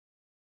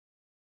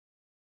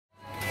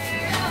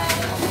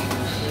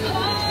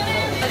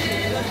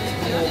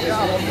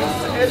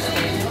I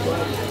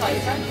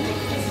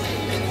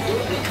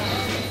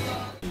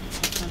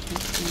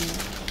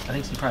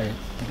think she probably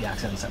maybe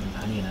accidentally set some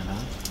honey in it, huh?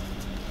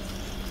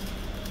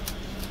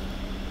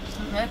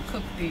 That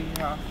could be,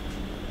 yeah.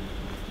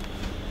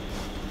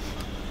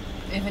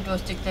 If it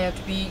was declared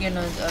vegan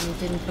and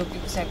didn't look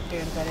exactly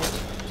and that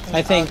it...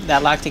 I think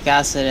that lactic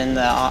acid in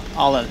the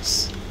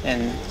olives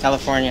in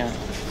California.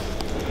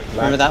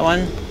 Remember that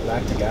one?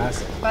 Lactic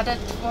acid. But it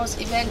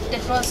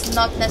was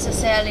not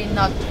necessarily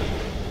not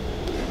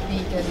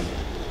vegan.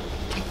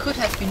 It could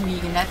have been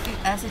vegan,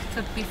 as it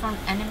could be from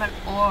animal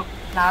or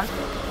plant.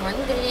 One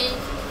day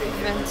we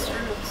went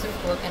through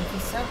Luxembourg and we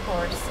saw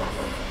horses.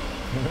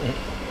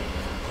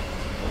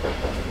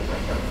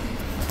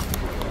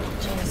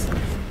 Jason.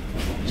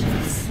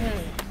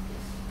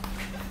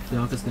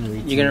 Bianca's gonna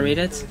read. You gonna read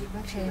it?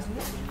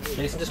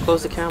 Jason, just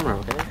close the camera,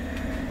 okay?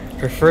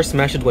 Her first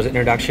message was an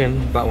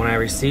introduction, but when I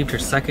received her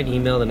second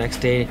email the next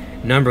day,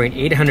 numbering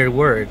 800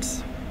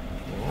 words,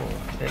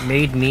 it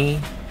made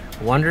me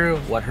wonder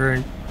what her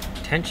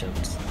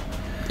intentions.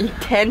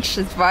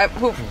 Intentions? What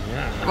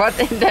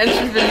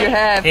intentions will you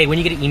have? Hey, when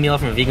you get an email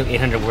from a vegan with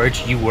 800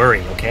 words, you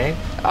worry, okay?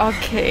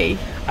 Okay.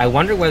 I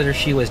wonder whether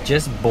she was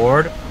just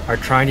bored or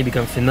trying to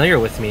become familiar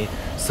with me,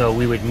 so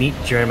we would meet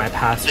during my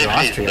pass through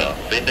Austria.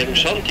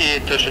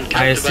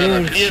 I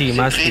assumed she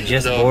must be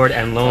just bored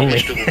and lonely.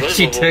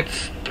 She took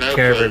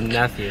care of her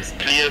nephews.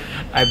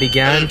 I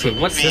began to...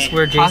 What's this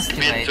word,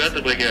 Jason?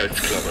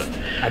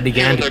 I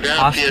began to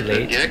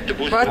postulate.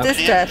 What is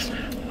that?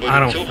 I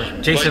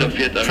don't... Jason,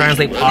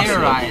 translate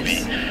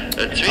postulate.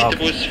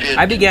 Okay.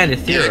 I began to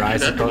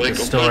theorize about the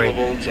story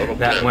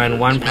that when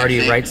one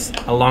party writes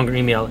a longer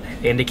email,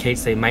 it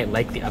indicates they might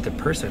like the other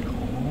person.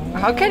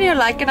 How can you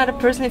like another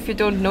person if you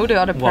don't know the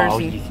other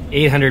person? Well,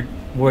 800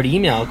 word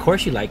email, of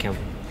course you like him.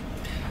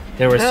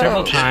 There were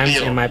several times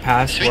in my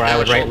past where I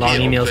would write long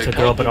emails to a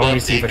girl but only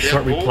receive a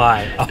short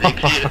reply.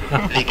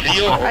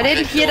 I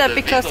didn't hear that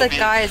because that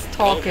guy is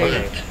talking.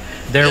 Okay.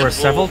 There were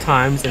several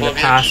times in the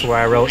past where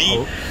I wrote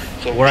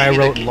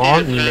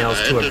long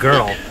emails to a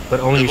girl but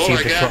only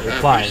received a short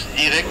reply.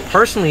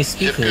 Personally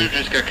speaking,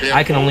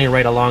 I can only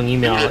write a long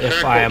email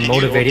if I am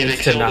motivated and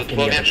interested enough in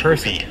the other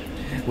person.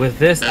 With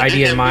this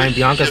idea in mind,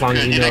 Bianca's long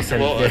email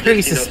sounded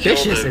very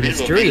suspicious and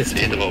mysterious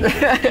to me.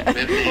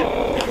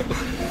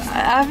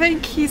 I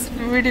think he's a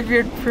really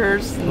weird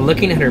person.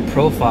 Looking at her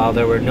profile,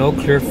 there were no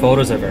clear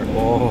photos of her.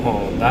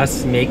 Oh,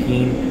 thus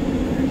making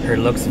her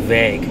looks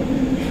vague.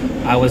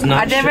 I was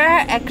not There were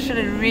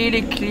actually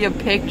really clear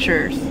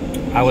pictures.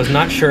 I was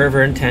not sure of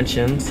her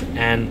intentions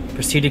and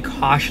proceeded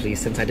cautiously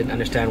since I didn't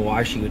understand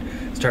why she would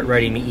start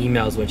writing me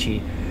emails when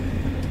she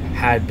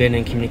had been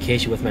in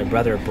communication with my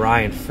brother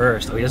Brian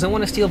first. Oh, he doesn't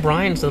want to steal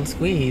Brian's little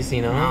squeeze,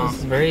 you know.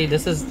 No.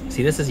 This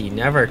is you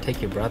never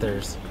take your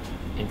brother's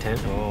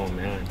intent. Oh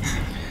man.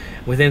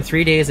 Within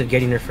 3 days of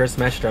getting her first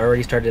message, I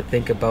already started to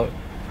think about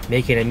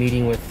making a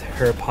meeting with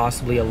her,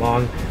 possibly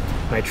along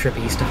my trip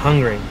east to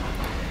Hungary.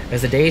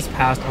 As the days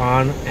passed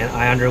on and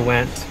I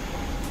underwent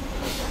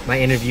my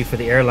interview for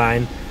the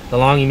airline, the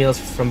long emails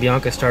from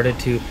Bianca started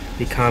to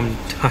become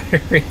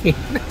tiring.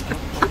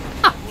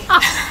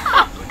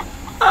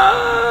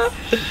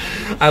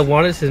 I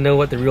wanted to know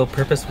what the real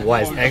purpose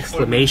was!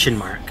 Exclamation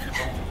mark.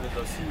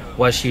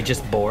 Was she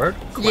just bored?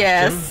 Question.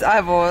 Yes,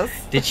 I was.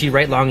 Did she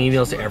write long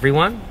emails to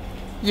everyone?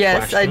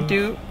 Yes, Question. I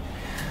do.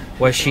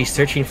 Was she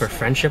searching for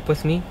friendship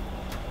with me?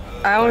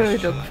 I only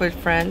look for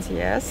friends,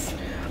 yes.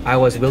 I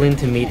was willing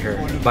to meet her,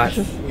 but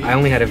I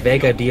only had a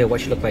vague idea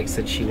what she looked like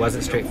since she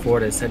wasn't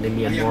straightforward in sending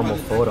me a normal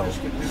photo.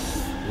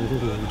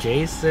 Ooh,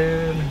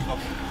 Jason.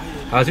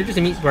 I was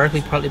interested to meet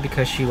Barkley partly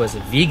because she was a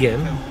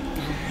vegan,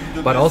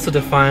 but also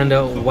to find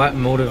out what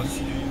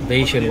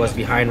motivation was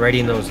behind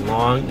writing those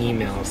long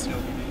emails.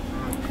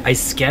 I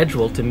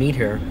scheduled to meet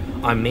her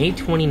on May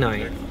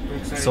 29th,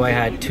 so I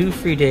had 2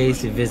 free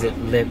days to visit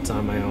Linz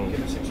on my own.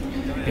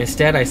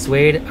 Instead, I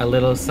swayed a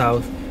little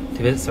south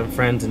to visit some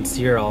friends in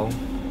Seattle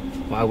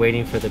while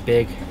waiting for the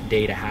big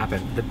day to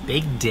happen. The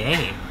big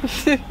day.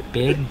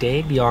 Big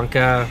day,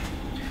 Bianca.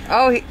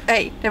 Oh,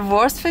 hey, the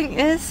worst thing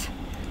is,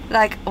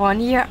 like 1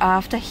 year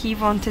after he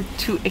wanted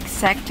to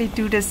exactly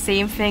do the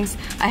same things,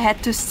 I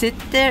had to sit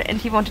there and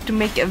he wanted to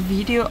make a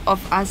video of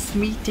us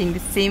meeting the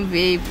same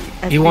way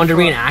as You wanted to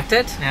before. reenact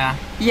it? Yeah.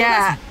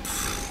 Yeah.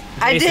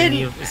 I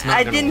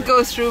didn't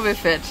go through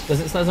with it.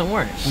 It doesn't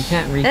work. You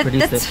can't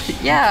reproduce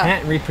it. Yeah. You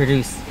can't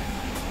reproduce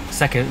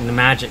the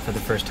magic for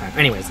the first time.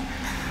 Anyways,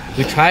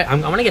 we tried.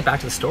 I'm gonna get back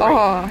to the story.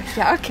 Oh,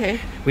 yeah, okay.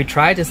 We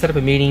tried to set up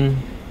a meeting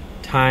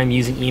time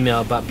using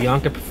email, but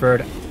Bianca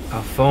preferred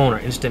a phone or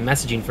instant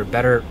messaging for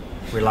better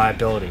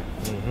reliability.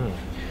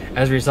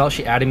 As a result,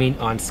 she added me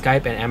on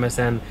Skype and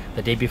MSN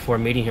the day before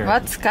meeting her.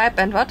 What? Skype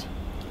and what?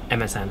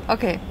 MSN.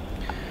 Okay.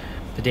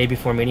 The day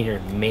before meeting her,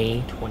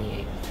 May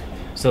 28th.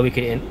 So we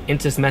could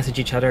instant message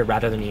each other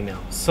rather than email.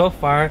 So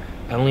far,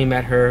 I only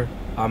met her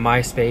on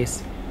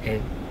MySpace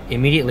and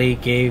immediately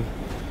gave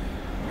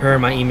her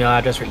my email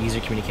address for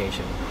easier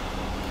communication.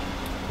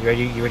 You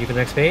ready for the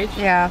next page?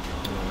 Yeah.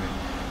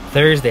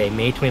 Thursday,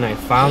 May 29th,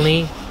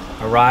 finally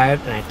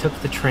arrived and I took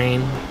the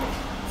train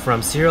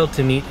from Cyril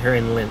to meet her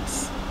in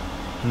Linz.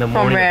 In the From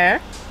morning.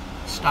 where?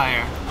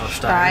 Steyr. Oh,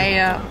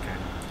 Steyr. Okay.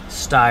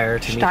 Steyr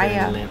to meet her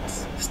Steyr. in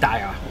Linz.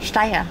 Steyr.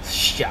 Steyr.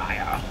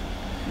 Steyr.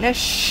 No,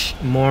 shh.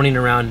 Morning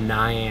around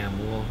 9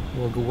 a.m.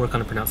 We'll go work on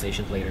the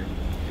pronunciations later.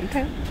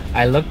 Okay.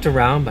 I looked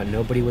around, but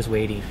nobody was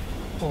waiting.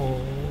 Oh.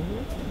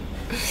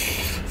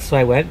 So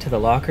I went to the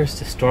lockers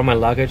to store my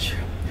luggage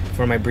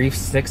for my brief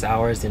 6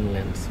 hours in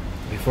Linz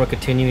before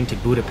continuing to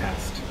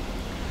Budapest.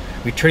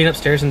 Returning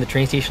upstairs in the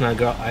train station,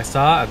 I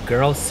saw a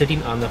girl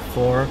sitting on the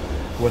floor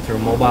with her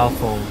mobile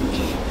phone.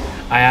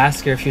 I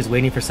asked her if she was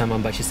waiting for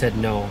someone, but she said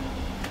no.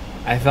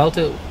 I felt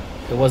it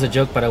was a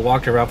joke, but I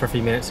walked around for a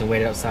few minutes and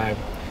waited outside.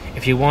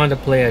 If she wanted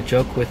to play a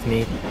joke with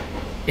me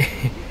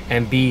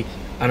and be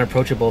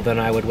unapproachable, then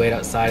I would wait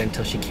outside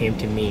until she came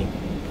to me.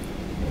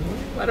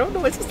 I don't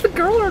know, is this the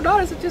girl or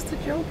not? Is it just a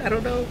joke? I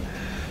don't know.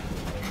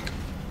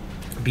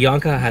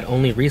 Bianca had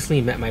only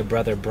recently met my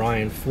brother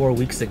Brian 4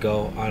 weeks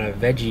ago on a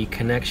veggie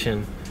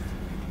connection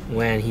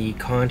when he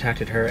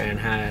contacted her and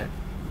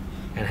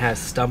has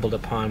stumbled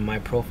upon my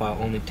profile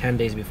only 10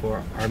 days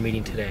before our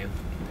meeting today.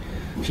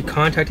 She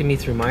contacted me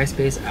through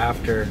MySpace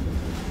after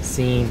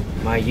seeing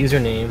my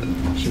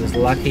username. She was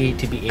lucky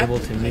to be able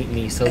to meet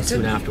me so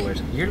soon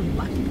afterwards. You're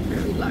lucky,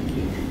 very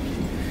lucky.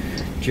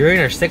 During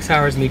our 6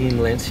 hours meeting in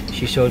Linz,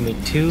 she showed me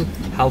 2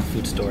 health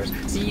food stores.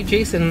 See,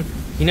 Jason,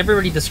 you never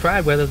really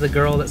described whether the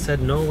girl that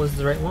said no was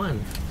the right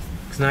one.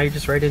 Because now you're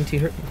just right into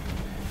her.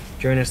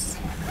 During us,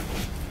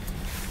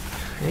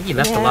 I think you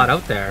left a lot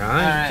out there, huh?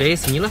 Right.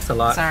 Jason, you left a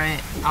lot. Sorry,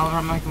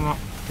 I'll make them up.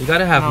 You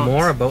gotta have Notes.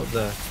 more about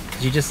the.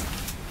 Cause you just.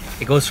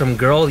 It goes from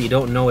girl you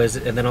don't know is,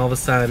 and then all of a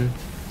sudden.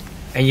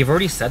 And you've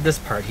already said this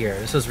part here.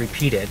 This was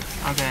repeated.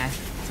 Okay.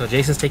 So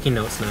Jason's taking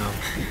notes now.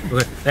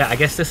 Yeah, I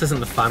guess this isn't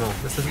the final.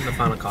 This isn't the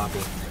final copy.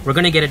 We're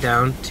gonna get it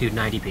down to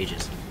 90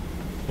 pages,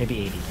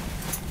 maybe 80,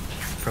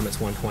 from its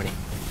 120.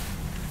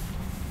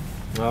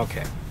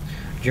 Okay.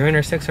 During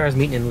our 6 hours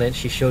meeting in Linz,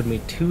 she showed me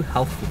 2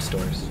 health food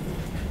stores.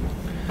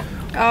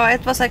 Oh,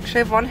 it was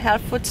actually 1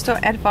 health food store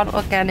and 1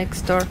 organic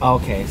store.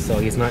 Okay, so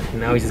he's not.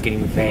 Now he's just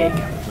getting vague.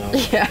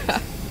 Okay.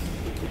 Yeah.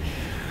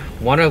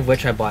 One of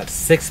which I bought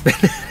 6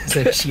 bananas,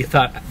 and she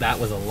thought that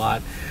was a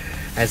lot,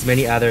 as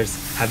many others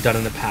have done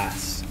in the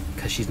past,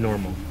 because she's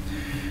normal.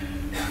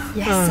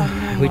 Yes, I'm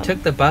normal. We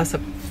took the bus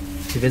up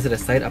to visit a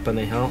site up on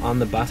the hill. On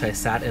the bus, I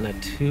sat in a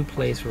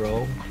 2-place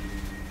row.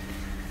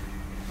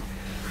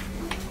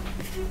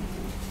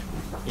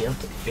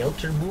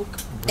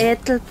 Filterbrook?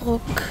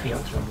 Edelbrook.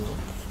 Filterbrook.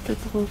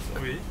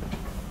 Edelbrook. Oui.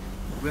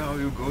 Where are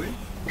you going?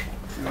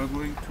 You are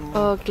going to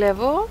Oh,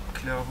 Clervaux?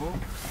 Clervaux.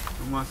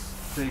 You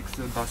must take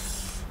the bus.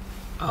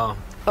 Oh,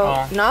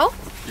 Oh, now?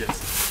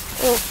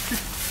 Yes. Oh.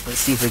 let's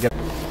see if we get.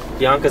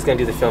 Bianca's gonna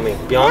do the filming.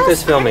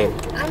 Bianca's filming.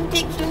 I'm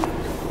taking.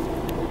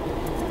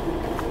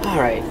 All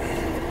right.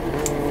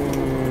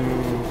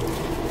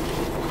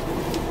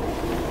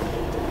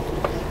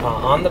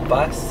 On the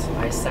bus,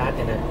 I sat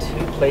in a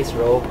 2-place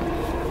row,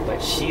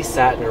 but she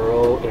sat in a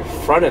row in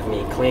front of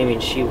me, claiming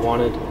she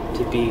wanted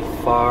to be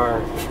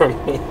far from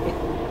me.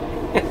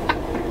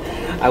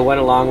 I went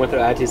along with her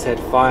attitude, said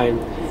fine,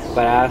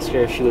 but I asked her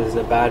if she was in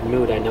a bad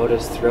mood. I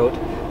noticed throughout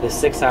the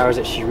 6 hours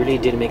that she really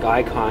did make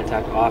eye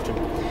contact often,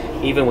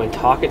 even when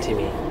talking to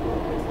me,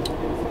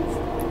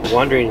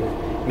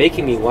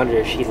 making me wonder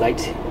if she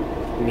liked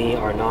me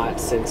or not,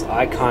 since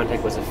eye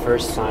contact was the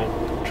first sign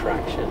of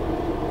attraction.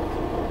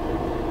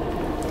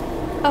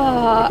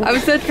 Oh, I'm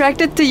so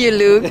attracted to you,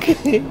 Luke.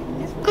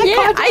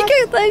 Yeah, I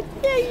could like.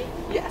 Yeah.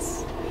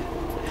 Yes.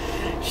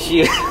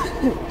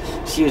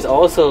 She was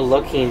also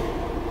looking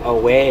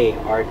away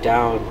or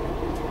down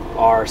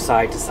or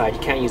side to side. You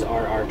can't use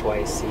R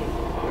twice. See,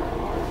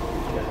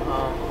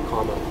 R,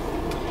 comma.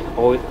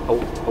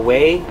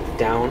 Away,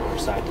 down, or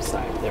side to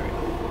side. There we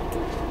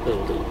go.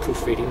 Little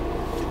proofreading.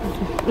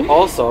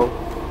 Also,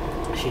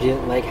 she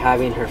didn't like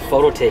having her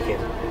photo taken,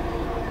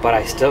 but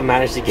I still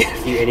managed to get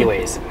a few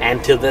anyways.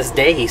 And to this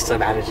day, he still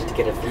manages to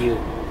get a few.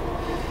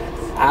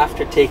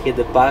 After taking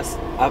the bus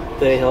up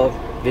the hill,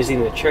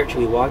 visiting the church,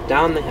 we walked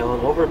down the hill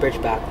and over a bridge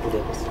back to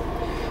Linz.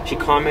 She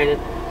commented,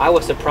 I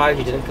was surprised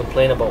you didn't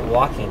complain about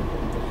walking.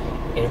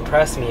 It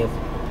impressed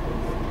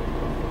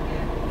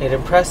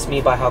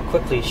me by how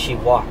quickly she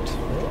walked.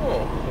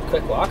 Oh, a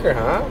quick walker,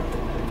 huh?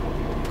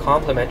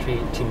 Complimentary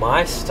to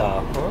my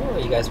style. Oh,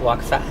 you guys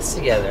walk fast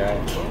together.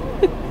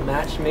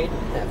 Match made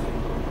in heaven.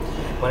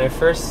 When I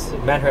first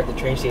met her at the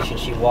train station,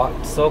 she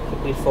walked so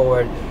quickly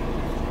forward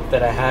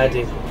that I had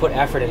to put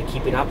effort into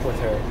keeping up with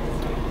her.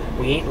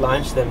 We ate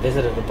lunch, then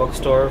visited a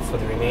bookstore for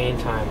the remaining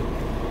time.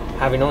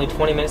 Having only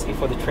 20 minutes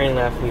before the train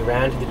left, we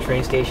ran to the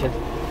train station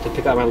to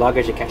pick up my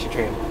luggage and catch the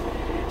train.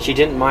 She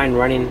didn't mind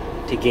running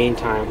to gain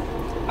time.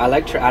 I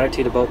liked her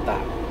attitude about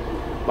that.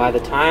 By the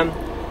time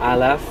I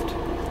left,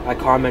 I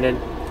commented,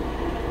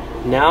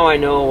 now I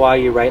know why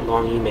you write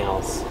long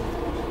emails.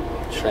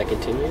 Should I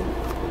continue?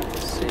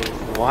 Let's see.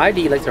 Why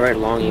do you like to write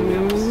long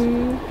emails?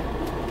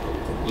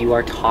 You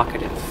are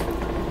talkative.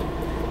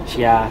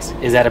 She asked,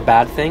 is that a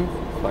bad thing?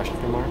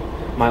 Question mark.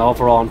 My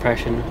overall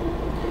impression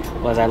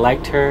was I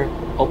liked her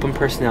open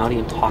personality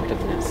and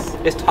talkativeness.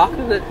 Is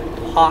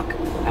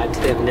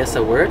talkativeness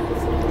a word?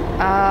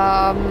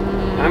 I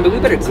mean, we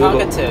better Google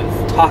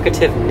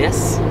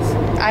talkativeness.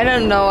 I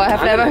don't know. I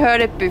have never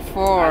heard it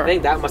before. I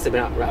think that must have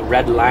been a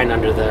red line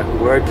under the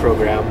word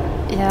program.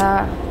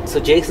 Yeah. So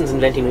Jason's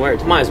inventing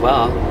words. Might as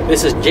well.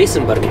 This is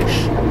Jason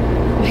Barnish.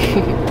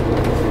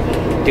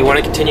 Do you want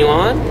to continue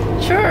on?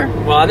 Sure.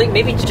 Well, I think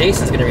maybe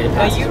Jason's going to read a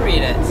passage. No, you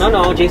read it.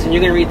 No, Jason,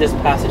 you're going to read this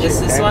passage. Just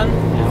this one?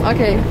 Yeah.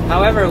 Okay.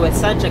 However, with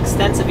such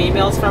extensive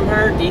emails from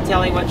her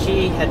detailing what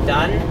she had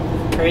done,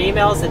 her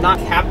emails did not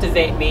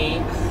captivate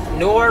me,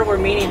 nor were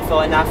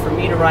meaningful enough for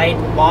me to write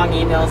long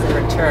emails in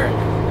return.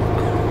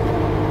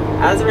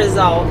 As a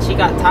result, she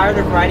got tired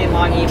of writing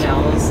long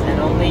emails and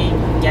only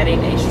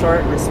getting a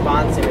short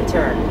response in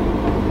return.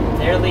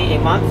 Nearly a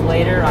month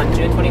later, on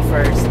June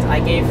 21st, I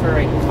gave her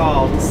a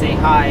call to say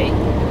hi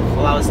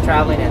while I was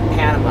traveling in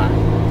Panama,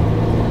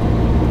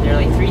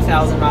 nearly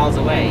 3,000 miles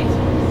away. A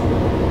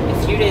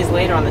few days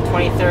later, on the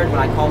 23rd, when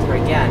I called her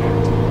again,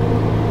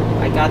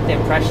 I got the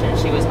impression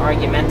she was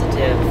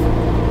argumentative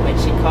when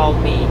she called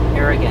me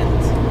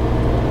arrogant.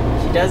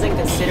 She doesn't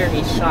consider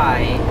me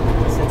shy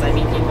since I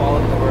meet people all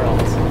over the world.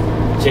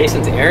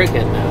 Jason's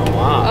arrogant now,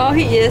 wow. Oh,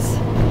 he is.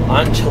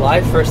 On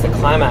July 1st, the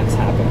climax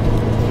happened.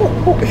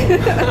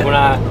 when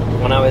I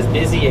was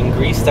busy in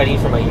Greece studying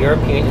for my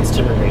European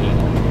instrument reading.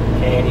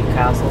 Okay, any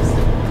castles?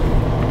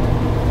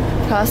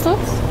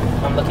 Castles?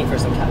 I'm looking for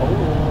some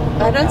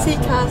castles. I don't see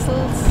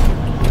castles.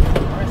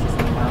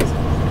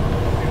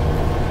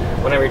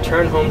 When I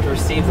returned home to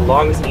receive the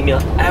longest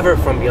email ever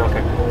from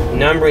Bianca,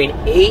 numbering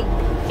 8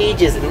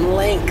 pages in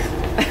length.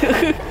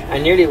 I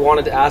nearly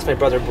wanted to ask my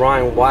brother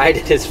Brian why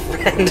did his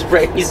friend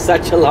write me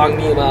such a long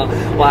email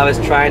while I was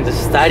trying to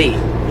study.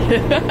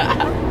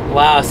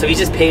 Wow, so he's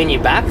just paying you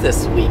back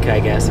this week, I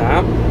guess,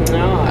 huh?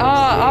 No.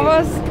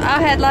 I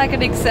had like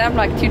an exam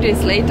like 2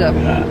 days later.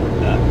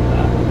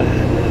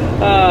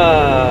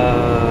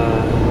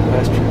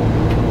 That's true.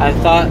 I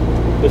thought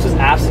this was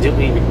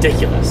absolutely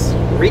ridiculous.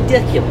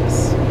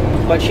 Ridiculous.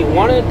 But she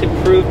wanted to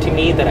prove to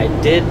me that I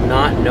did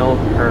not know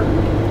her.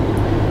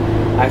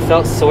 I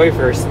felt sorry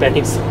for her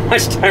spending so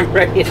much time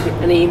writing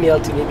an email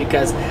to me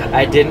because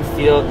I didn't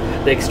feel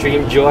the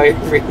extreme joy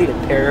of reading the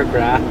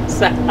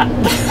paragraphs.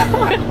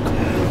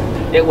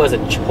 It was a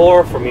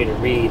chore for me to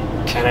read,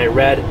 and I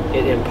read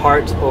it in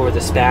parts over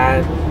the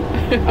span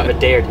of a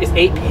day or two. It's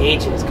 8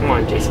 pages. Come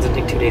on, Jason, it doesn't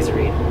take 2 days to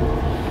read.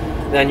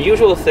 The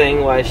unusual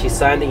thing was she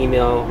signed the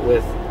email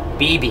with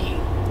BB.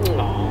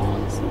 Oh,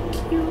 so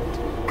cute.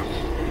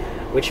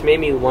 Which made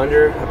me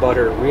wonder about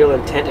her real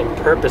intent and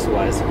purpose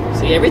was.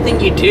 See, everything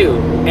you do.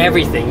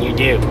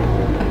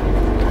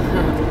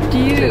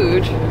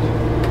 Dude.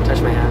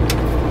 Touch my hand.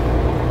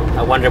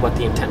 I wonder what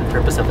the intent and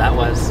purpose of that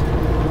was.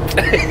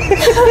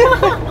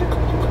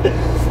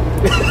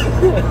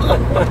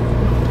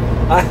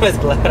 I was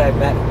glad I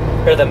met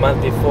her the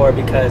month before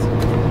because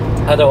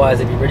otherwise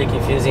it'd be really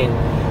confusing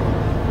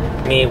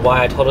me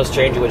why a total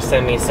stranger would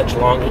send me such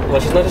long... Well,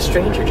 she's not a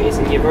stranger,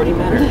 Jason. You've already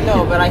met her.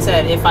 No, but I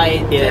said if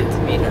I did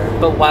meet her.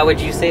 But why would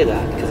you say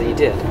that? Because you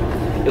did.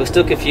 It was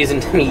still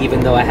confusing to me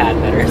even though I had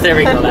met her. There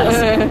we go.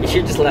 You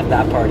should have just left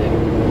that part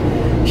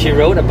in. She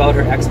wrote about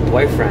her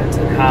ex-boyfriends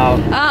and how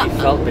he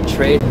felt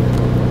betrayed.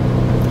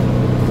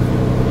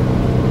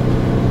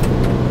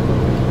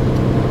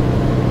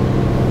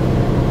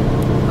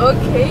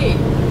 Okay.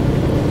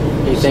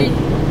 What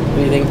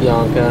do you think,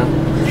 Bianca?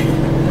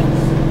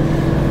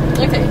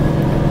 Okay.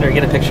 Here,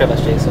 get a picture of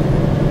us, Jason.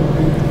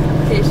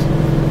 Fish.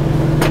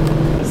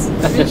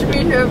 Which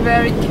made her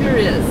very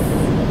curious.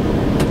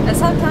 I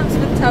sometimes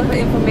would tell her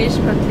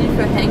information but leave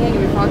her hanging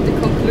without the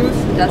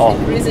conclusion, thus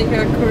increasing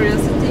her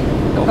curiosity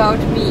about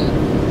me.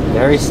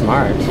 Very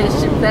smart.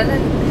 She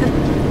planned.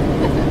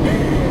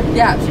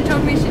 Yeah, she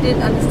told me she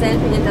didn't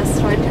understand me and thus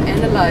tried to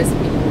analyze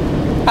me.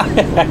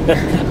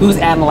 Who's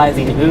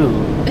analyzing who?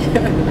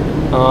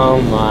 Oh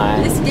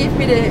my. This gave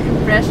me the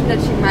impression that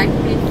she might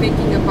be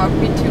thinking about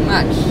me too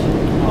much.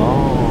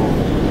 Oh.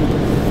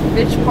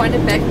 Which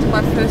pointed back to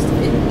my first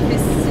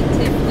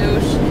inquisitive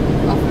notion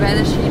of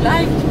whether she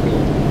liked me.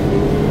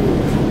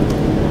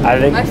 I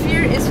think my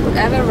fear is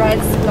whoever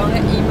writes the longer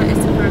email is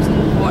the person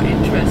more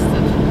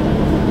interested.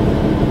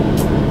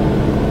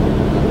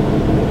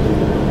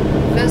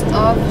 First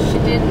off, she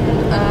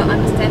didn't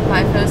understand why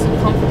I felt so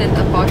confident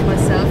about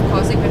myself,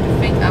 causing her to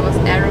think I was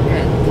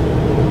arrogant.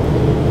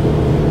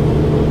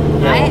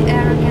 Yeah. Hi,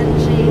 arrogant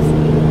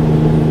Jason.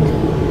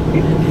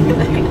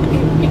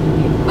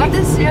 What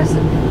is your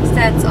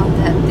stance on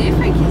that? Do you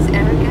think he's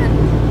arrogant?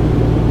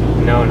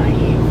 No,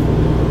 naive.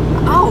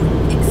 Oh,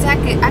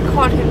 exactly. I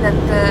called him that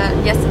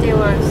yesterday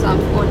or 2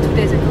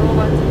 days ago.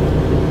 But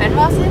when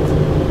was it?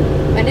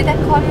 When did I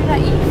call you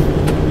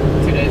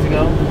naive? 2 days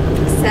ago.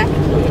 Exactly.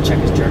 We can check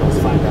his journals,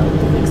 find out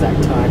the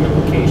exact time and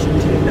location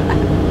too.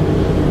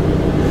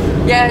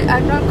 Yeah, I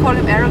don't call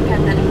him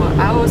arrogant anymore.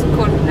 I also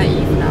call him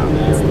naive now.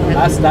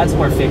 That's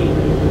more fitting.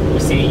 You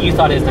see, you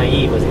thought his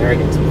naive was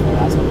arrogance before.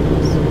 That's what it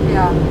was.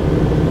 Yeah.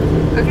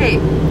 Okay.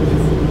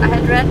 I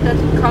had read that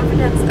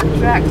confidence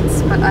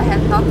attracts, but I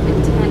had not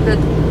intended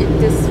it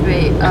this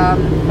way.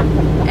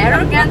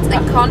 Arrogance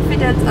and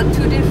confidence are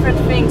two different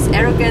things.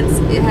 Arrogance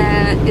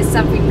is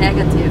something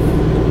negative.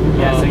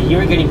 Yeah, so you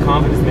were getting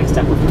confidence mixed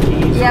up with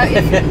cheese. Yeah,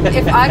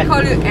 if I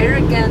call you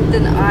arrogant,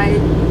 then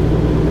I'm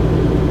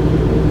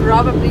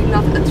probably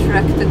not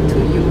attracted to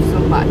you so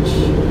much.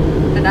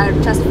 Then I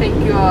just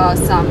think you are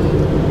some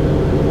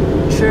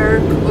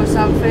jerk or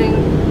something.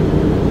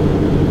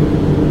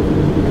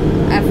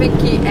 I think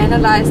he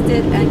analyzed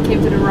it and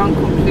came to the wrong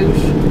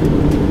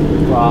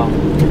conclusion. Well,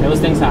 those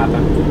things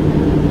happen.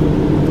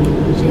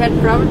 She had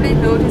probably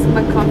noticed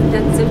my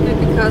confidence simply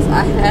because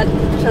I had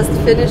just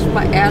finished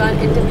my airline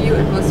interview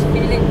and was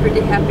feeling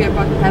pretty happy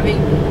about having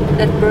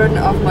that burden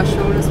off my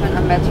shoulders when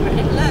I met her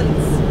in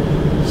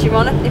Linz. She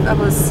wondered if I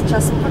was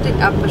just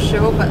putting up a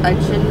show, but I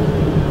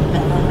genuinely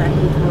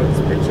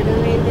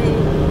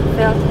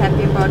felt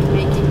happy about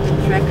making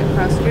the trek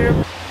across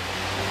Europe.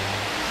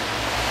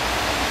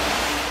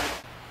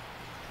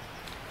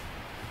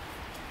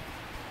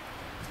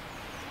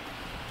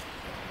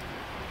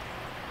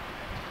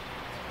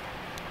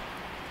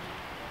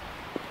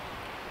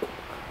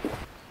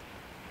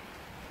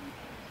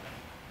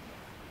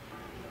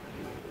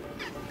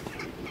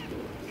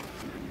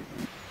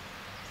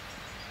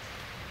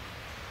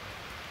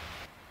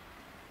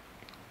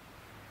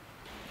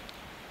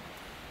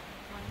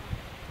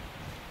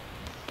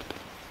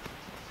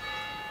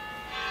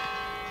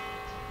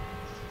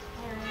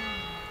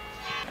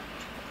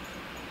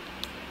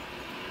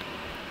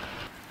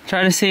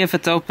 Try to see if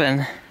it's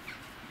open.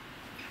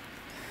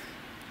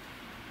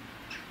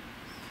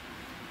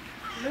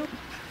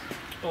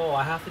 Oh,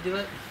 I have to do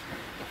it?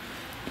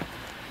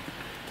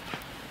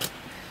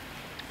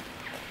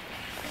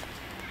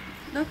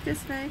 Look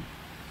this way.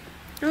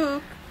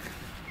 Look.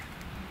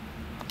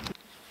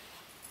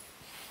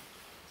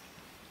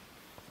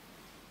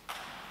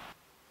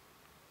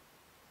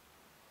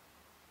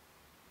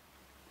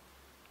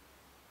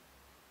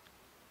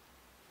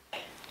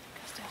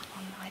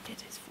 I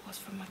did it was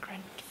from my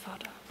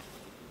grandfather.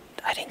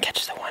 I didn't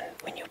catch the one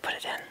when you put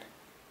it in.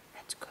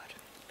 That's good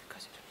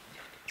because it.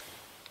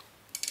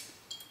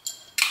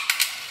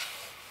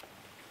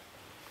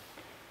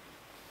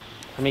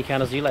 How many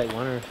candles do you light?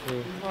 One or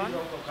two? One.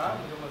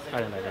 I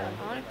didn't light any.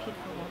 I want to keep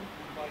one.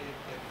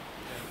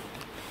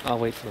 I'll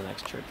wait for the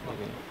next church,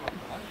 maybe.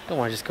 Don't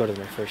want to just go to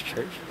my first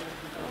church.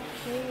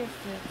 Okay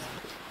with it.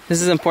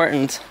 This is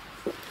important.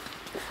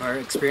 Our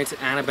experience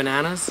at Anna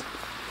Bananas.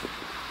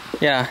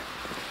 Yeah.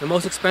 The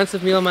most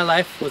expensive meal of my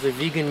life was a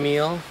vegan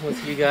meal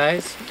with you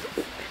guys,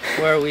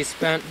 where we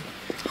spent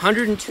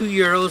 102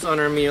 euros on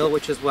our meal,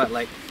 which is what,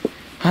 like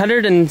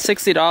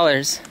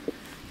 $160.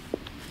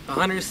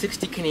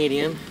 160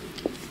 Canadian.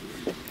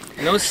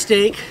 No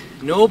steak,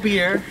 no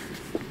beer,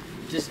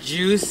 just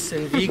juice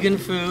and vegan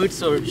food,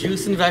 so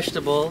juice and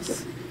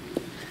vegetables.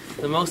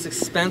 The most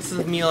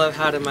expensive meal I've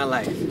had in my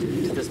life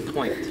to this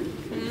point.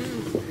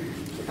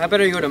 I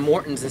better go to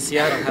Morton's in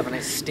Seattle and have a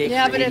nice steak.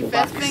 Yeah, for but the 80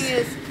 best bucks. thing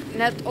is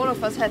not all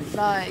of us had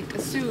like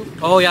a soup.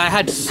 Oh yeah, I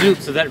had soup,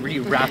 so that really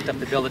wrapped up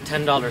the bill. A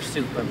 $10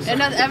 soup. I'm sorry. And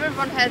not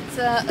everyone had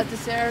a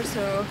dessert,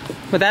 so...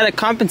 But that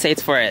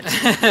compensates for it.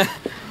 Yeah,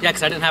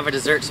 because I didn't have a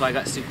dessert, so I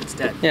got soup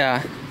instead.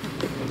 Yeah.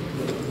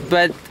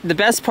 But the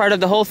best part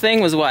of the whole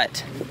thing was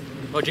what?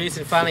 Well,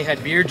 Jason finally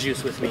had beer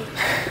juice with me.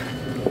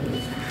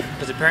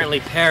 Because apparently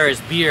pear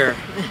is beer.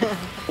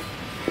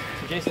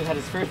 So Jason had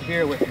his first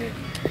beer with me.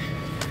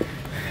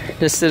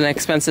 Just an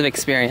expensive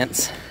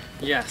experience.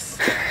 Yes.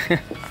 It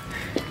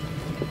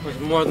was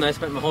more than I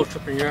spent my whole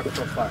trip in Europe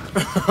so far.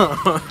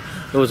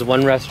 It was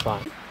one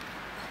restaurant.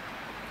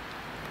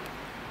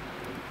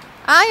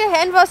 Ah, your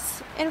hand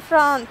was in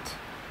front.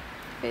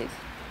 Please.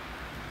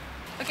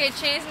 Okay,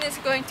 Jason is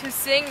going to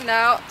sing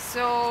now,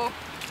 so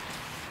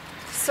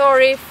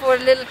sorry for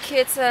little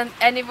kids and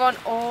anyone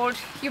old.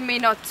 You may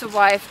not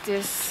survive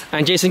this.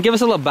 And Jason, give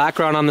us a little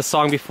background on the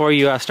song before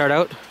you start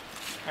out.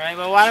 All right.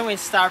 Well, why don't we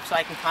stop so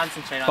I can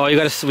concentrate on? Oh, we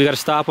gotta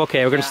stop.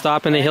 Okay, we're gonna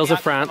stop in the hills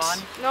of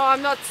France. No,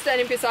 I'm not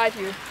standing beside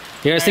you.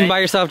 You're gonna sing by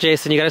yourself,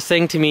 Jason. You gotta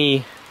sing to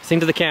me, sing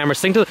to the camera,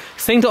 sing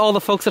to all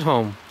the folks at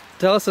home.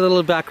 Tell us a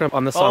little background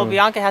on the Well, song.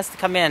 Bianca has to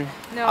come in.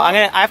 No. I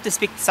have to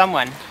speak to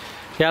someone.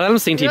 Yeah, let him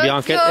sing to you, You're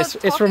Bianca. just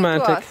It's talking to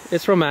romantic. us.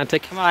 It's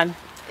romantic. Come on.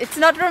 It's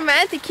not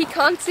romantic, he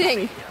can't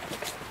sing.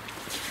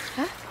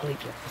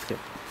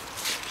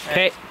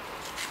 Okay.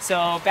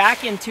 So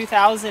back in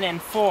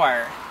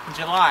 2004,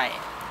 July,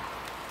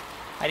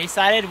 I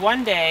decided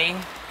one day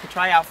to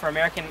try out for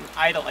American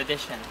Idol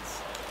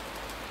auditions.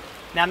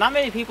 Now, not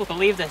many people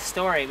believe this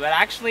story, but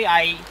actually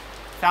I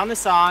found the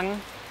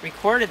song,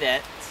 recorded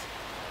it,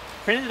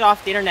 printed it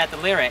off the internet, the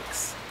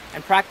lyrics,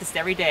 and practiced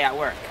every day at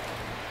work.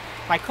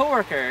 My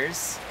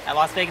coworkers at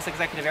Las Vegas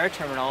Executive Air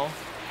Terminal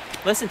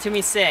listened to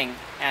me sing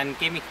and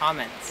gave me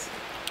comments.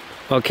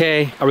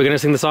 Okay. Are we gonna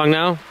sing the song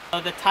now? So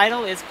the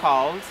title is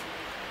called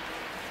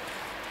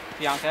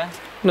Bianca.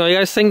 No, you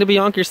gotta sing to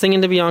Bianca. You're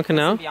singing to Bianca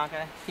now.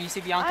 Bianca. Can you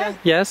see Bianca?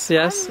 Yes,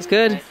 yes, it's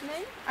good.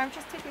 I'm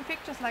just taking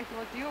pictures like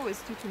what you always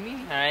do to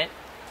me. Alright.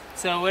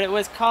 So what it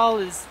was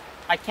called is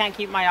I Can't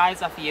Keep My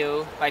Eyes Off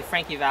You by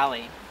Frankie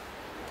Valli.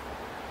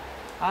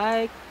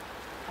 Oh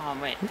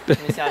wait,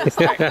 let me see how to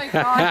start. Oh my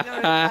god, no,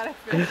 I gotta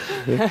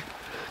finish.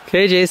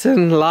 Okay,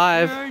 Jason,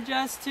 live. You're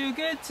just too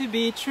good to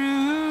be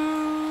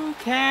true.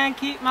 Can't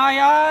keep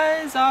my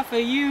eyes off of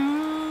you.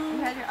 You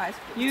had your eyes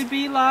closed. You'd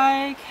be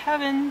like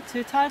heaven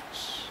to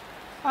touch.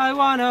 I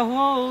wanna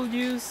hold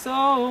you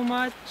so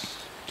much.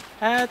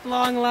 At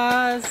long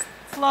last,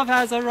 love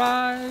has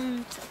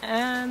arrived,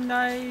 and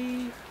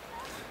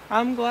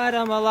I'm glad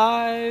I'm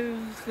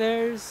alive.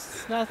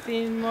 There's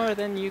nothing more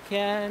than you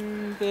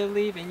can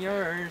believe in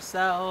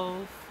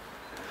yourself.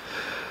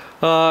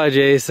 Oh,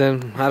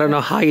 Jason, I don't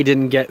know how you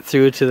didn't get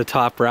through to the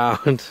top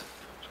round.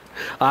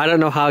 I don't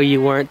know how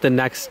you weren't the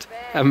next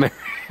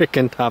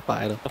American top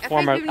idol. I think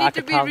you need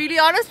to be really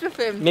honest with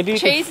him. Maybe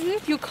Jason,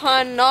 you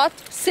cannot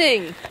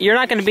sing. You're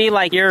not going to be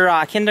like your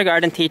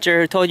kindergarten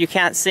teacher who told you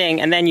can't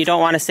sing and then you don't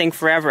want to sing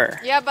forever.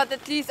 Yeah, but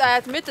at least I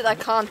admit that I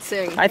can't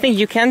sing. I think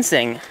you can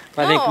sing.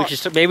 I think we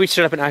should maybe we should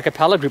set up an a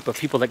cappella group of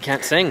people that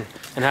can't sing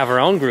and have our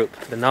own group,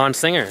 the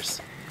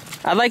non-singers.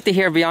 I'd like to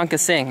hear Bianca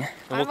sing.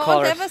 I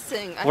won't ever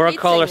sing. We'll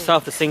call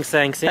ourselves the Sing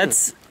Sang Sing.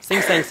 That's Sing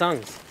Sang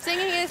Songs.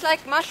 Singing is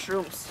like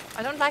mushrooms.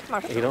 I don't like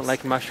mushrooms. You don't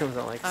like mushrooms? I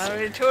don't like I singing.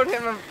 already told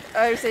him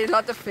I say a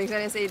lot of things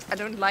and I say I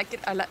don't like it.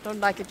 I don't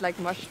like it like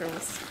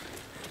mushrooms.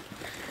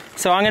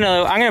 So I'm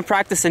gonna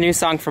practice a new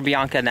song for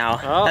Bianca now.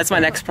 Oh. That's my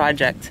next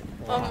project.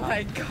 Oh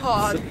my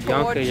god,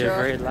 Bianca, torture. you're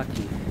very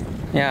lucky.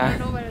 I Yeah.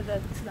 don't know whether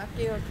that's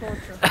lucky or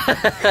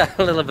torture.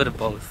 A little bit of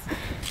both.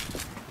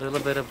 A little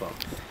bit of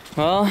both.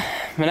 Well,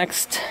 my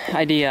next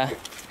idea.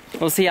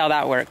 We'll see how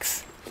that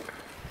works.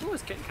 Ooh,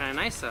 it's getting kind of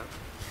nice out.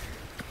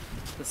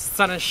 The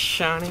sun is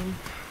shining.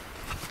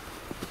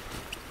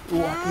 The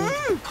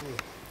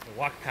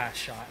walk past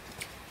shot.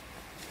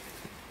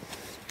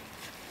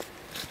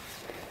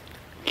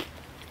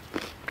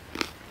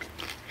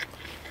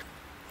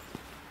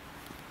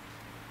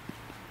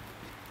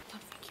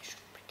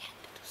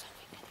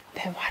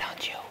 Then why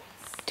don't you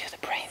do the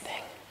praying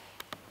thing?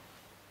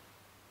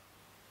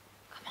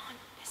 Come on,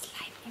 it's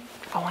lightning.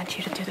 I want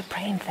you to do the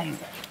praying thing.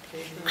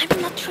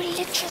 I'm not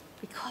religious.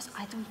 Because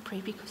I don't pray,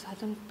 because I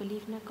don't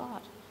believe in a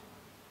God.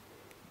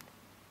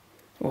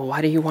 Well,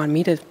 why do you want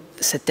me to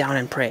sit down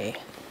and pray?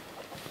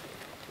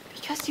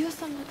 Because you're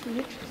so not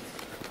religious.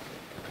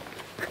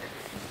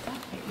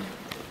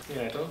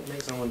 Yeah, don't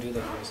make someone do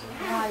that.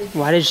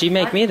 Why did she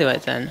make me do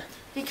it then?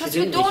 Because She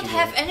you didn't make don't you do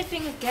have it.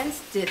 anything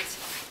against it.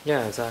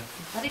 Yeah, exactly.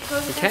 But it goes You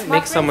against can't my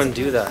make someone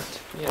principles.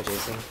 do that. Yeah,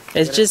 Jason.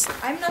 It's just,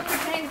 I'm not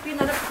pretending to be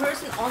another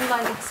person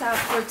online, except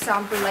for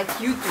example, like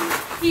you do.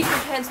 He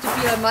pretends to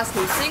be a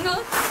Muslim single.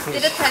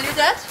 Did I tell you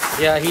that?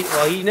 Yeah,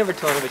 he never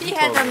told me, but He he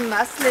had told a me.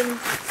 Muslim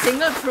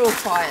single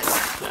profile.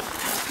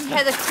 He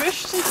had a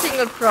Christian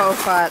single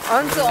profile,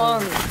 and so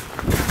on.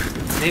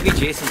 Maybe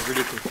Jason's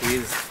really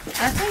confused.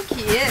 I think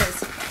he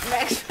is.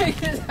 Next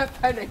week is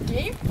about a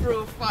gay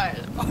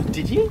profile. Oh,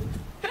 did you?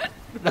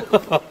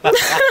 Not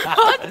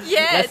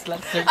yet.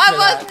 Let's search I for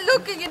wasn't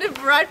looking in the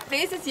right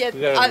places yet.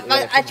 We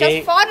gotta- I gay-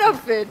 just thought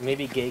of it.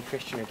 Maybe gay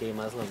Christian or gay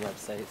Muslim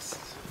websites.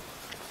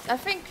 I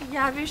think,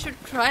 yeah, we should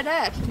try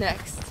that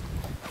next.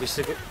 We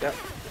should go, yeah.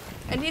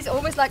 And he's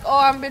always like, oh,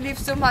 I believe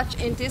so much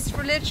in this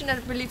religion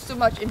and believe so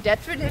much in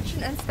that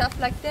religion and stuff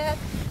like that.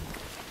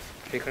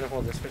 Are you going to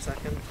hold this for a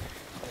second?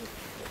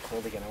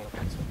 Hold again, I want to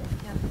practice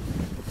with that.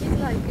 He's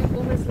like,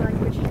 always like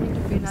pretending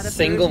to be another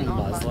Single person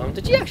online. Muslim.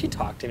 Did you actually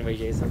talk to anybody,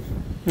 Jason?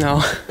 no.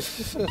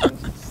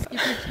 He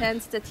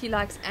pretends that he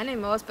likes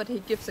animals, but he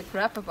gives a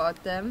crap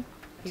about them.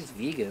 He's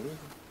vegan.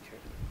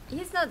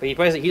 He's not. But he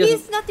doesn't.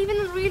 He's not even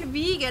a real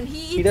vegan.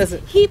 He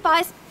doesn't- He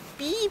buys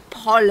bee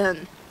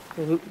pollen.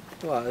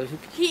 Well,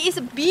 He is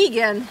a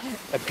vegan.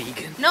 a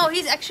vegan. No,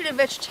 he's actually a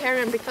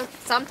vegetarian because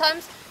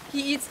sometimes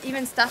he eats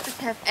even stuff that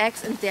have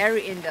eggs and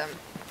dairy in them.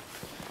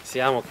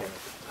 See, I'm okay with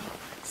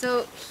it.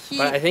 So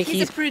But I think he's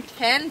he's- a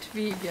pretend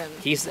vegan.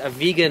 He's a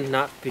vegan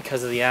not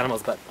because of the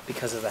animals, but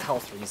because of the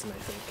health reason,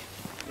 I think.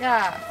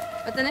 Yeah,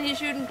 but then he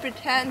shouldn't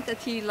pretend that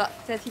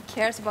he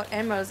cares about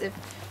animals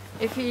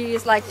if he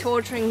is like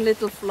torturing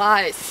little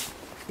flies.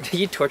 Did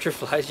you torture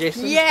flies,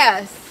 Jason?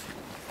 Yes,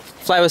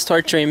 Fly was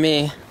torturing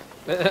me.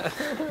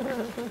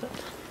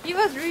 he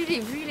was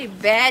really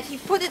bad. He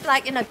put it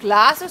like in a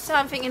glass or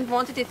something and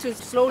wanted it to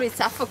slowly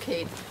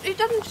suffocate. He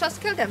doesn't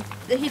just kill them;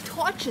 he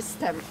tortures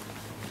them.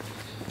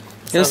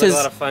 It was Sounds like his- a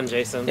lot of fun,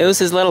 Jason. It was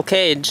his little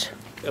cage.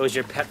 It was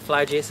your pet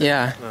fly, Jason?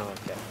 Yeah. Oh,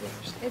 okay.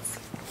 It's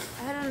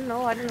I don't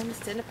know. I don't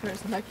understand a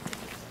person like.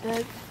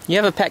 You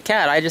have a pet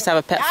cat. I just have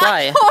a pet I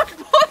fly. don't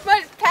put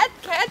my pet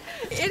cat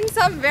in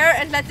somewhere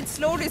and let it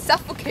slowly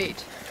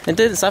suffocate. It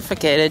didn't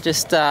suffocate. It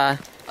just.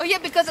 Oh yeah,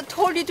 because I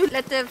told you to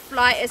let the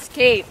fly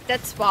escape.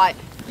 That's why.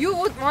 You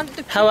would want it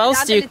to keep How it else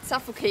do until you- it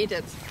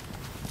suffocated.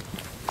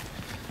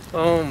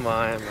 Oh,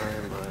 my.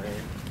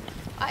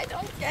 I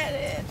don't get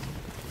it.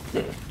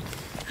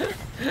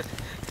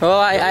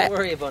 Well, Don't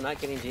worry about not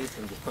getting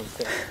Jason down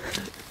there.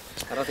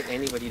 I don't think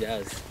anybody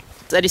does.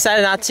 I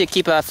decided not to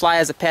keep a fly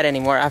as a pet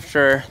anymore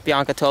after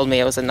Bianca told me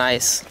it was a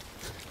nice.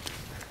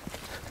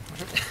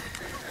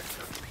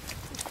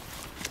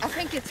 I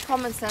think think it's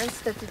common sense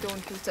that you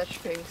don't do such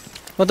things.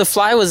 Well, the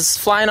fly was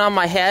flying on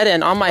my head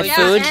and on my Yeah,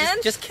 food.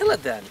 and Just kill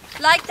it then.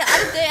 like the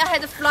other day I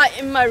had a fly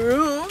in my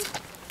room.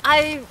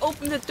 I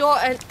opened the door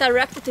and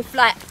directed the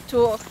fly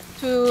to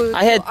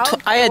I had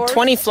outdoors.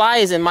 20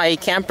 flies in my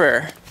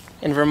camper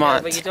in Yeah,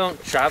 Vermont. but you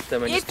don't trap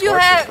them and If just you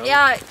torture have, them.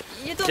 yeah,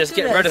 you don't Just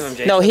do get rid of this. them,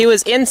 Jason. No, he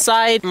was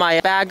inside my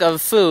bag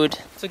of food.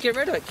 So get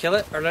rid of it. Kill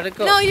it or let it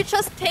go. No, you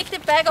just take the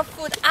bag of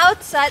food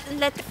outside and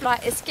let the fly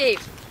escape.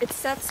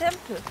 It's that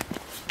simple.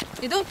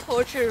 You don't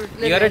torture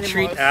little You gotta animals.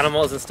 treat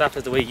animals and stuff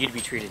as the way you'd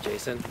be treated,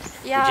 Jason.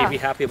 Yeah. Would you be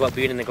happy about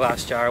being in the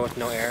glass jar with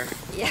no air?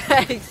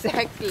 Yeah,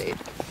 exactly.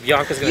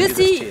 Bianca's gonna You do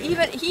see, this to you.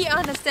 even he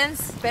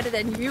understands better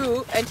than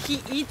you, and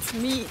he eats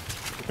meat.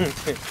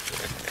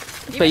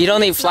 But you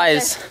don't eat Even he's not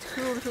flies. that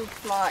cruel to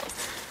flies.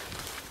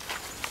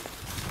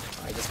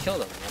 I just kill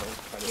them. I don't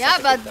try to Yeah,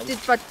 suffocate them.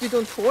 but you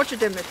don't torture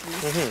them at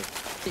least.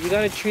 You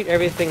gotta treat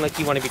everything like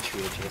you want to be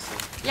treated, Jason.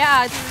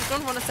 Yeah, you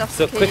don't want to So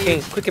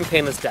suffocate. quick and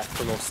painless death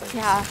for most things.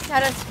 Yeah,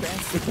 that's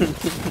best.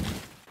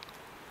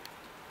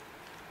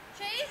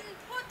 Jason,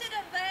 put it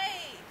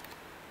away.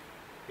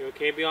 You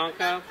okay,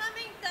 Bianca?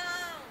 Coming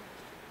down.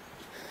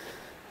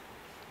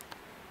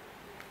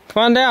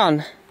 Come on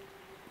down.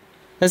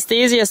 That's the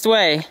easiest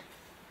way.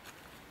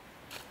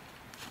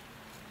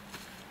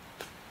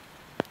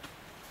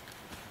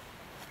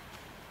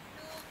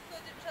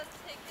 Could you just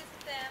take this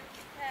damn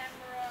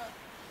camera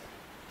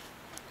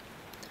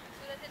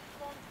so that it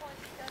won't point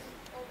it doesn't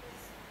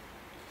always.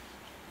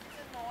 It's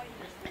annoying.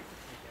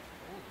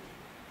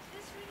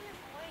 It's really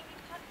annoying. You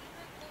can't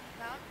even go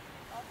down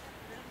without the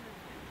film.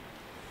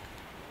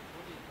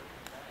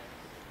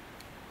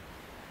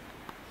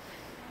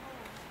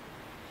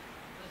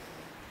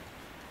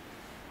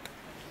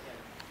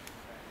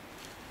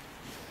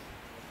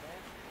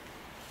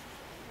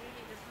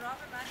 Really, the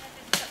problem I had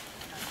is that.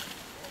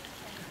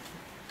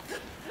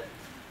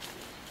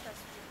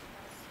 That's really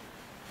nice.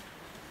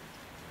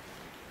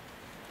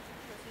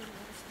 That's really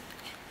nice.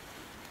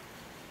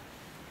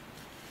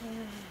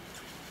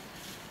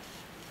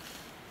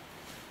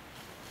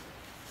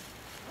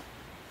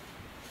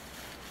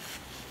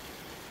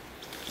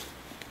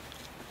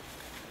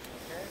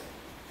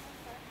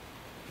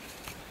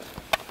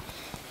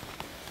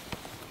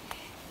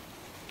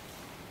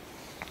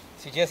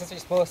 See, Jess, that's what you're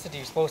supposed to do.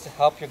 You're supposed to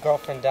help your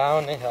girlfriend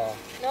down the hill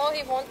No,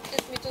 he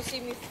wanted me to see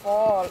me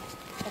fall.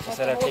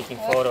 instead of taking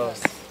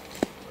photos.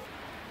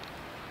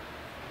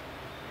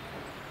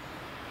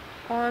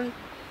 1,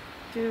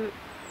 2,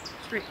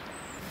 3.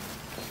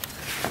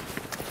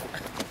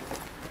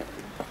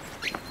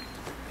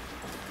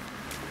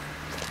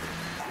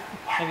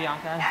 Hey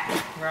Bianca,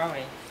 where are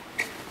we?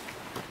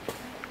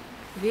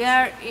 We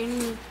are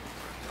in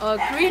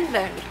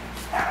Greenland.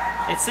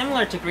 It's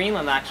similar to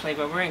Greenland actually,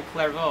 but we're in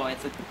Clervaux.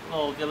 It's a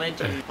little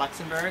village in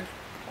Luxembourg,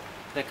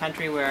 the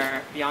country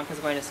where Bianca's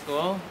going to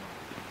school.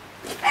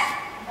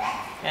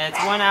 And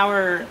it's a 1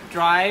 hour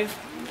drive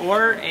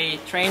or a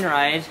train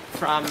ride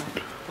from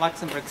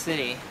Luxembourg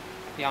City.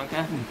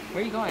 Bianca,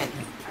 where are you going?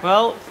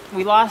 Well,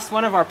 we lost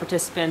one of our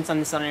participants on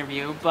this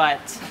interview, but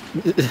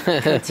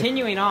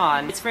continuing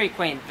on, it's a very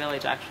quaint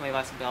village actually,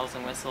 lots of bells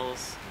and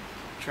whistles,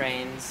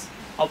 trains,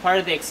 all part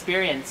of the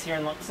experience here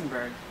in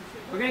Luxembourg.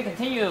 We're going to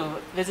continue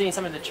visiting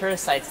some of the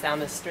tourist sites down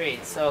the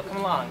street, so come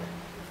along.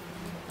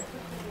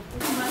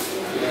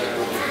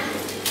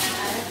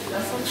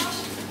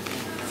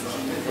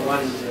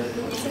 One,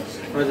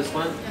 or this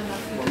one?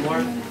 One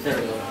more? There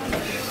we go.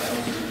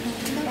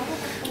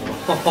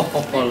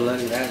 Oh, look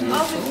at that.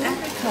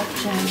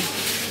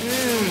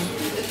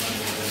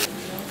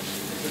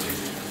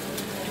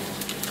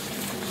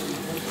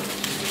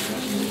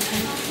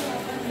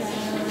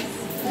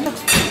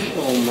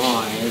 Oh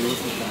my, look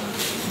at that.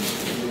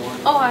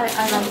 Oh, I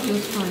like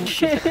this one.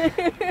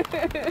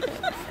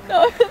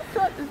 No, it's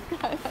not this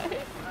guy.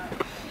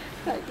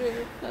 Like,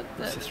 it's not It's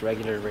that. just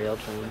regular rail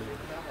train.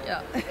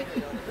 Yeah.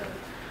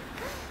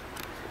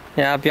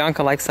 Yeah,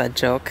 Bianca likes that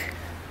joke.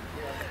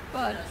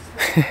 But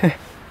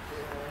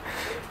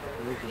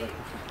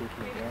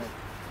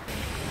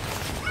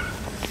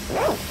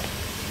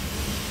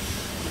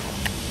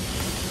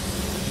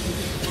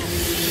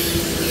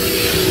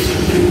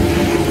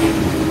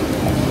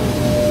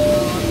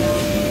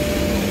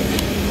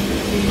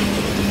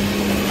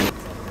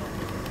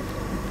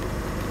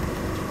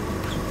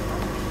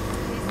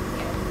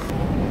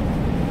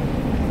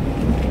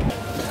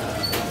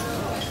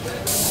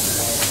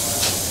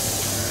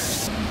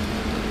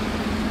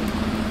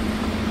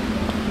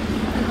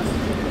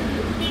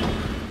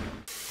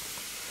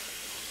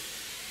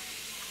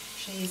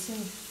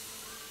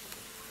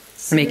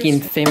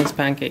Making famous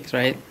pancakes,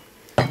 right?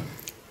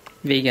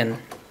 Vegan.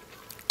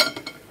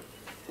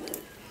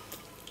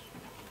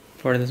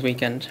 For this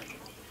weekend.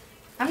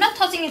 I'm not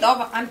tossing it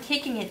over, I'm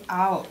taking it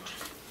out.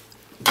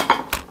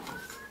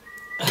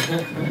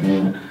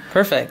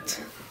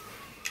 Perfect.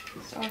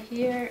 So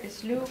here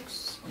is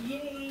Luke's.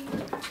 Yay!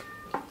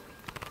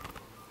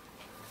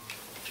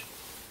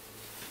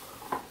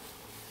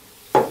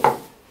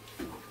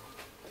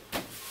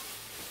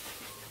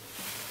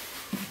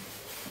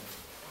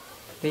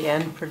 The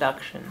end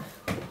production.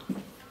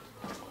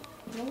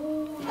 Do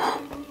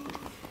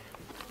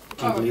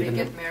you believe in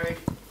get married.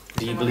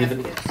 Do you believe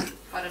in? Kids.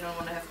 I don't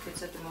want to have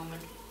kids at the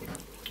moment.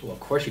 Well, of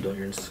course you don't.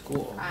 You're in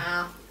school.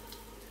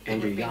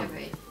 And you're young.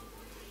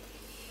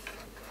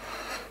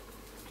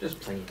 Just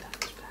plenty of time.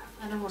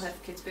 I don't want to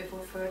have kids before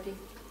 30.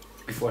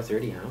 Before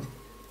 30, huh?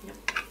 Yep.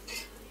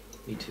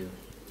 Me too.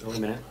 Oh, a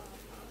minute.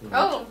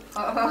 Oh,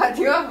 what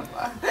do you have?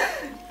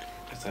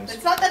 It's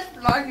It's not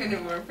that long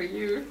anymore for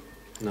you.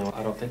 No,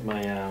 I don't think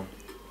my. Yeah,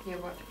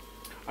 what?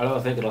 I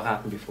don't think it'll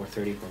happen before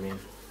 30 for me.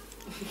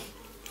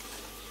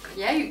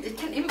 Yeah, it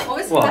can even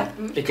always Well,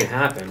 happen. it can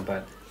happen,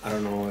 but I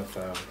don't know if.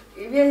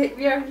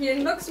 We are here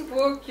in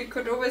Luxembourg. You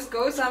could always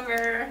go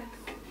somewhere.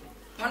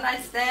 One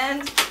night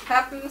stand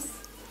happens.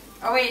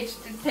 Oh wait,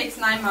 it takes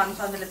 9 months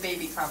until the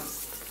baby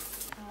comes.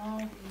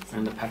 Oh,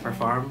 and the pepper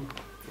farm.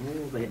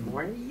 Ooh, they get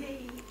more.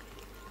 Yay!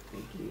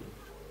 Thank you.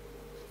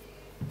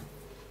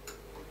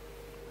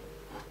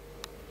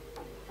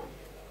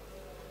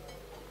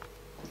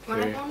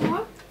 Want to have one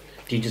more?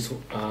 Do you just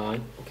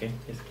okay?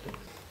 Yes, please.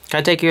 Can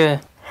I take you?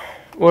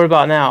 What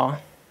about now?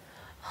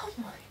 Oh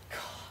my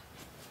god.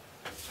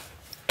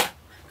 I'm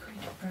going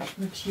to brush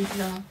my teeth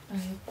now. I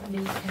have the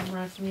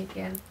camera to me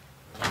again.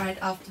 Right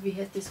after we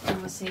had this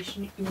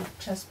conversation, you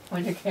just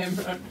point a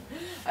camera at me.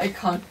 I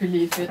can't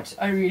believe it.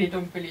 I really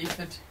don't believe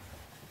it.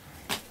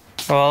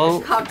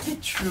 Well, It can't be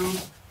true.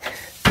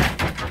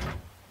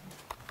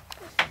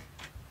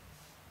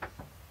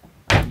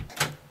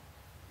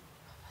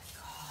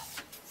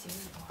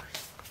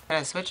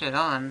 gotta switch it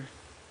on.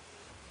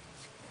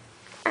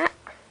 I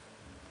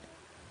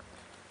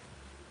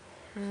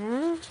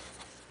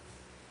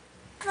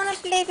wanna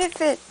play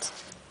with it.